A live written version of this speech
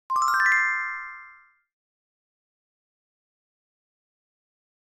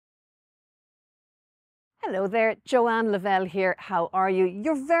Hello there, Joanne Lavelle here. How are you?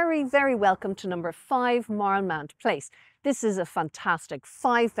 You're very welcome to number 5 Marlmount Place. This is a fantastic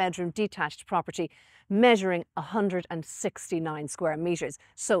 5-bedroom detached property measuring 169 square metres.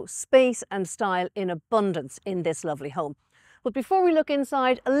 So space and style in abundance in this lovely home. But before we look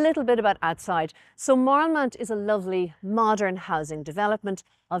inside, a little bit about outside. So Marlmount is a lovely modern housing development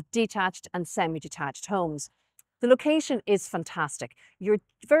of detached and semi-detached homes. The location is fantastic. You're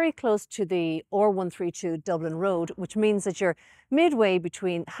very close to the R132 Dublin Road, which means that you're midway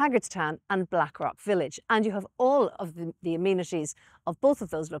between Haggardstown and Blackrock Village, and you have all of the amenities of both of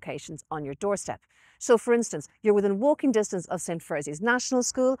those locations on your doorstep. So for instance, you're within walking distance of St. Fursey's National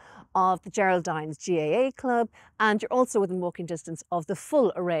School, of the Geraldine's GAA Club, and you're also within walking distance of the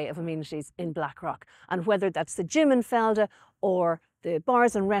full array of amenities in Blackrock. And whether that's the gym in Felda or the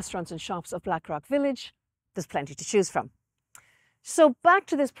bars and restaurants and shops of Blackrock Village, there's plenty to choose from. So back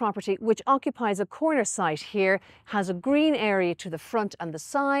to this property, which occupies a corner site here, has a green area to the front and the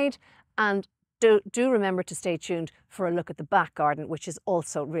side, and do remember to stay tuned for a look at the back garden, which is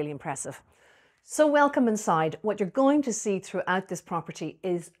also really impressive. So welcome inside. What you're going to see throughout this property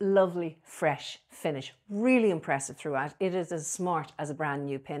is lovely, fresh finish. Really impressive throughout. It is as smart as a brand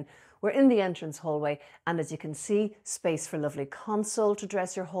new pin. We're in the entrance hallway, and as you can see, space for lovely console to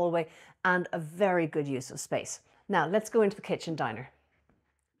dress your hallway and a very good use of space. Now let's go into the kitchen diner.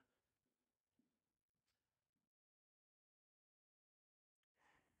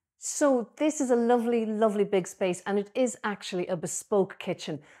 So this is a lovely big space, and it is actually a bespoke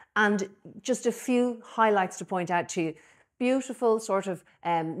kitchen. And just a few highlights to point out to you. Beautiful sort of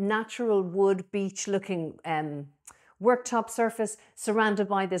natural wood beach looking worktop surface surrounded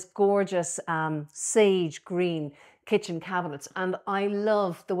by this gorgeous sage green kitchen cabinets. And I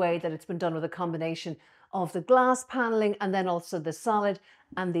love the way that it's been done with a combination of the glass paneling and then also the solid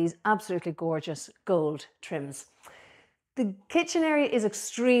and these absolutely gorgeous gold trims. The kitchen area is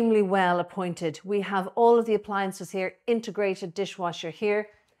extremely well appointed. We have all of the appliances here, integrated dishwasher here,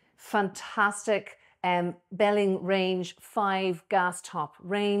 fantastic belling range, 5 gas top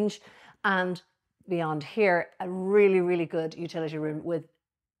range, and beyond here, a really good utility room with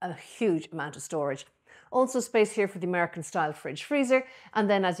a huge amount of storage. Also space here for the American style fridge freezer. And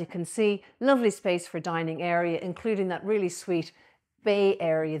then as you can see, lovely space for dining area, including that really sweet bay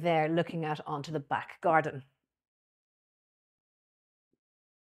area there looking out onto the back garden.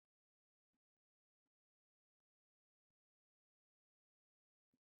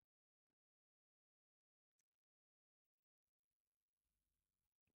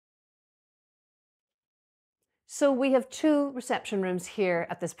 So we have 2 reception rooms here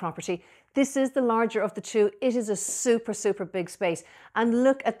at this property. This is the larger of the 2. It is a super big space. And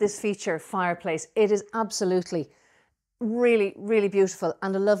look at this feature fireplace. It is absolutely really beautiful,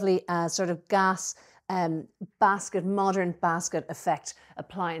 and a lovely sort of gas basket, modern basket effect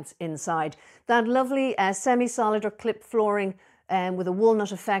appliance inside. That lovely semi-solid or clip flooring with a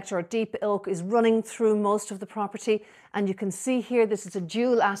walnut effect or deep oak is running through most of the property. And you can see here, this is a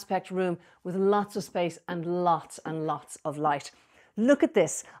dual aspect room with lots of space and lots of light. Look at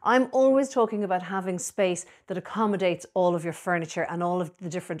this. I'm always talking about having space that accommodates all of your furniture and all of the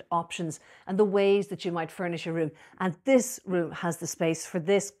different options and the ways that you might furnish a room. And this room has the space for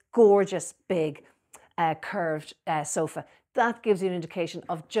this gorgeous big curved sofa. That gives you an indication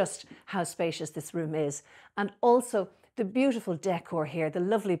of just how spacious this room is. And also the beautiful decor here, the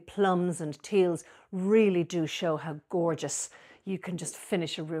lovely plums and teals really do show how gorgeous you can just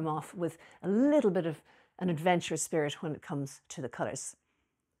finish a room off with a little bit of an adventurous spirit when it comes to the colours.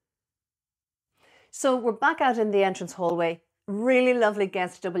 So we're back out in the entrance hallway. Really lovely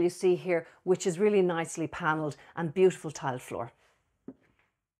guest WC here, which is really nicely panelled and beautiful tiled floor.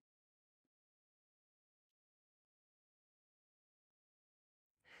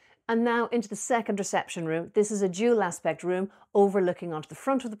 And now into the second reception room. This is a dual aspect room overlooking onto the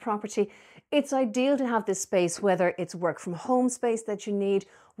front of the property. It's ideal to have this space, whether it's work from home space that you need,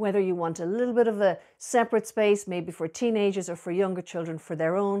 whether you want a little bit of a separate space, maybe for teenagers or for younger children for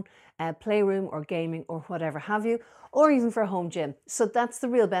their own playroom or gaming or whatever have you, or even for a home gym. So that's the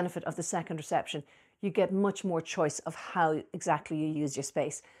real benefit of the second reception. You get much more choice of how exactly you use your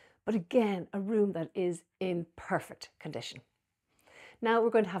space. But again, a room that is in perfect condition. Now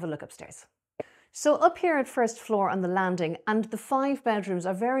we're going to have a look upstairs. So up here at first floor on the landing, and the 5 bedrooms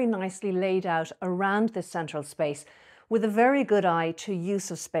are very nicely laid out around this central space with a very good eye to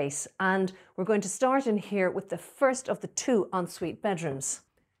use of space. And we're going to start in here with the first of the 2 ensuite bedrooms.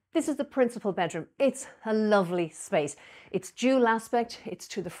 This is the principal bedroom. It's a lovely space. It's dual aspect, it's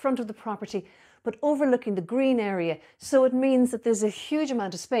to the front of the property, but overlooking the green area. So it means that there's a huge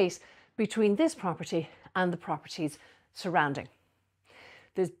amount of space between this property and the properties surrounding.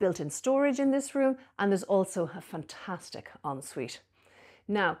 There's built-in storage in this room, and there's also a fantastic ensuite.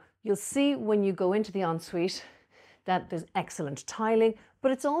 Now, you'll see when you go into the ensuite that there's excellent tiling,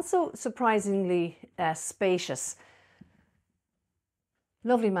 but it's also surprisingly spacious.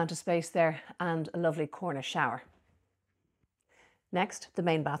 Lovely amount of space there and a lovely corner shower. Next, the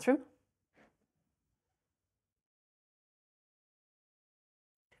main bathroom.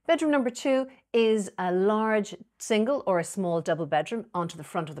 Bedroom number 2 is a large single or a small double bedroom onto the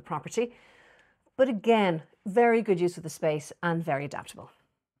front of the property. But again, very good use of the space and very adaptable.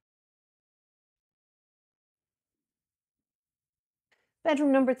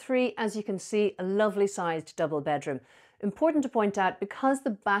 Bedroom number 3, as you can see, a lovely sized double bedroom. Important to point out, because the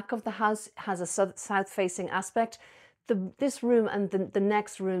back of the house has a south-facing aspect, this room and the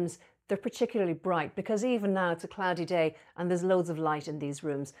next rooms, they're particularly bright because even now it's a cloudy day and there's loads of light in these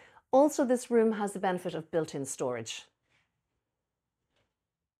rooms. Also, this room has the benefit of built-in storage.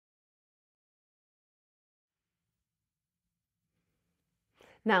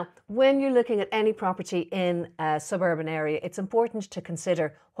 Now, when you're looking at any property in a suburban area, it's important to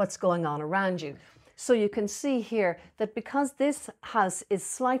consider what's going on around you. So you can see here that because this house is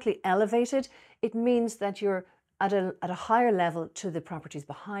slightly elevated, it means that you're at a higher level to the properties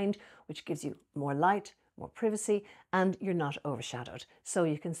behind, which gives you more light, more privacy, and you're not overshadowed. So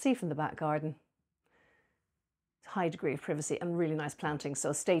you can see from the back garden, high degree of privacy and really nice planting.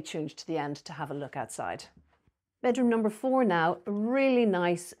 So stay tuned to the end to have a look outside. Bedroom number 4 now, a really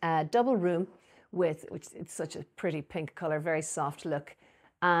nice double room which it's such a pretty pink colour, very soft look,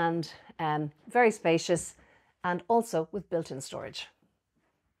 and very spacious, and also with built-in storage.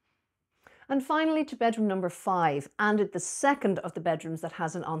 And finally to bedroom number 5, and it's the second of the bedrooms that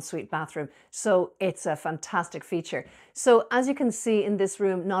has an ensuite bathroom. So it's a fantastic feature. So as you can see in this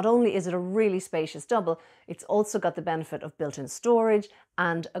room, not only is it a really spacious double, it's also got the benefit of built-in storage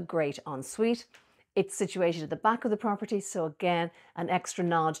and a great ensuite. It's situated at the back of the property, so again, an extra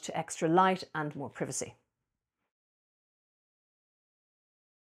nod to extra light and more privacy.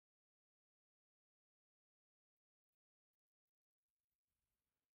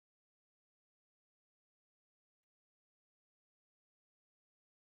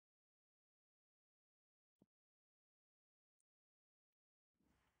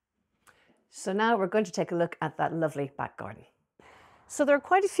 So now we're going to take a look at that lovely back garden. So there are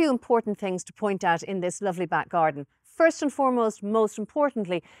quite a few important things to point out in this lovely back garden. First and foremost, most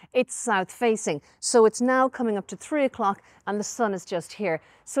importantly, it's south facing. So it's now coming up to 3 o'clock and the sun is just here.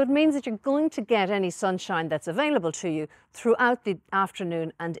 So it means that you're going to get any sunshine that's available to you throughout the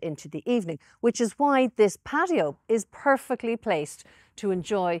afternoon and into the evening, which is why this patio is perfectly placed to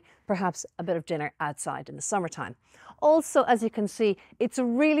enjoy perhaps a bit of dinner outside in the summertime. Also, as you can see, it's a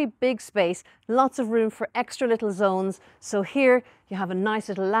really big space, lots of room for extra little zones. So here you have a nice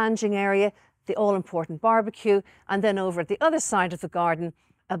little lounging area, the all-important barbecue, and then over at the other side of the garden,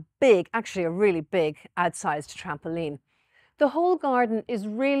 a big, actually a really big outsized trampoline. The whole garden is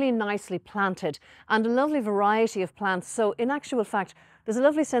really nicely planted and a lovely variety of plants. So in actual fact, there's a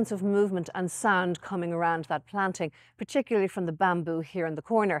lovely sense of movement and sound coming around that planting, particularly from the bamboo here in the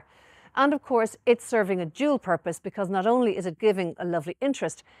corner. And of course, it's serving a dual purpose because not only is it giving a lovely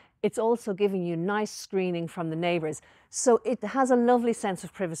interest, it's also giving you nice screening from the neighbours. So it has a lovely sense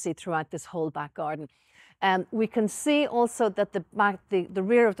of privacy throughout this whole back garden. We can see also that the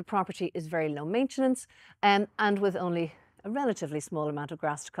rear of the property is very low maintenance and with only a relatively small amount of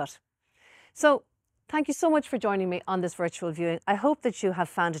grass to cut. So thank you so much for joining me on this virtual viewing. I hope that you have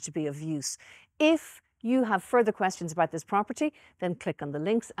found it to be of use. If you have further questions about this property, then click on the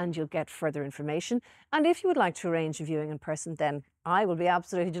links and you'll get further information. And if you would like to arrange a viewing in person, then I will be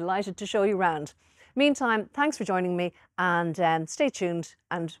absolutely delighted to show you around. Meantime, thanks for joining me and stay tuned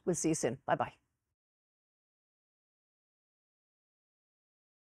and we'll see you soon. Bye-bye.